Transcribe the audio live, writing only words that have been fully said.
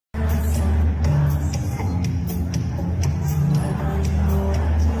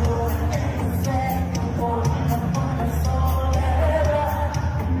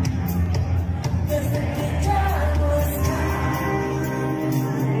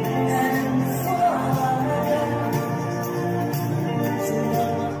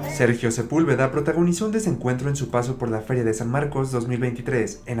Sergio Sepúlveda protagonizó un desencuentro en su paso por la Feria de San Marcos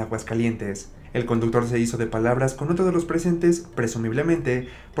 2023 en Aguascalientes. El conductor se hizo de palabras con otro de los presentes, presumiblemente,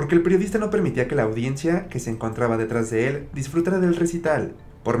 porque el periodista no permitía que la audiencia, que se encontraba detrás de él, disfrutara del recital.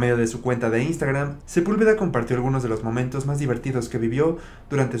 Por medio de su cuenta de Instagram, Sepúlveda compartió algunos de los momentos más divertidos que vivió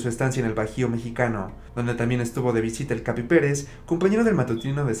durante su estancia en el Bajío mexicano, donde también estuvo de visita el Capi Pérez, compañero del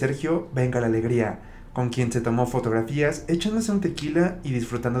matutino de Sergio, Venga la Alegría, con quien se tomó fotografías echándose un tequila y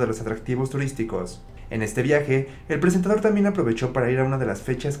disfrutando de los atractivos turísticos. En este viaje, el presentador también aprovechó para ir a una de las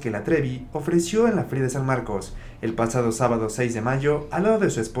fechas que la Trevi ofreció en la Feria de San Marcos, el pasado sábado 6 de mayo, al lado de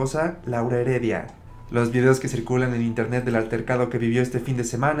su esposa, Laura Heredia. Los videos que circulan en internet del altercado que vivió este fin de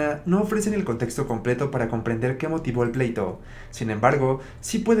semana no ofrecen el contexto completo para comprender qué motivó el pleito. Sin embargo,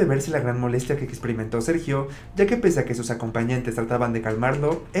 sí puede verse la gran molestia que experimentó Sergio, ya que pese a que sus acompañantes trataban de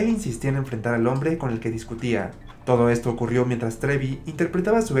calmarlo, él insistía en enfrentar al hombre con el que discutía. Todo esto ocurrió mientras Trevi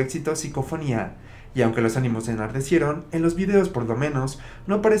interpretaba su éxito Psicofonía, y aunque los ánimos se enardecieron, en los videos por lo menos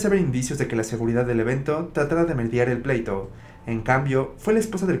no parece haber indicios de que la seguridad del evento tratara de mediar el pleito. En cambio, fue la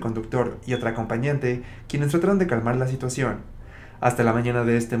esposa del conductor y otra acompañante quienes trataron de calmar la situación. Hasta la mañana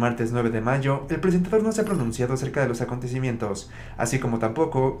de este martes 9 de mayo, el presentador no se ha pronunciado acerca de los acontecimientos, así como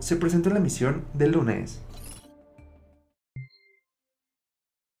tampoco se presentó en la emisión del lunes.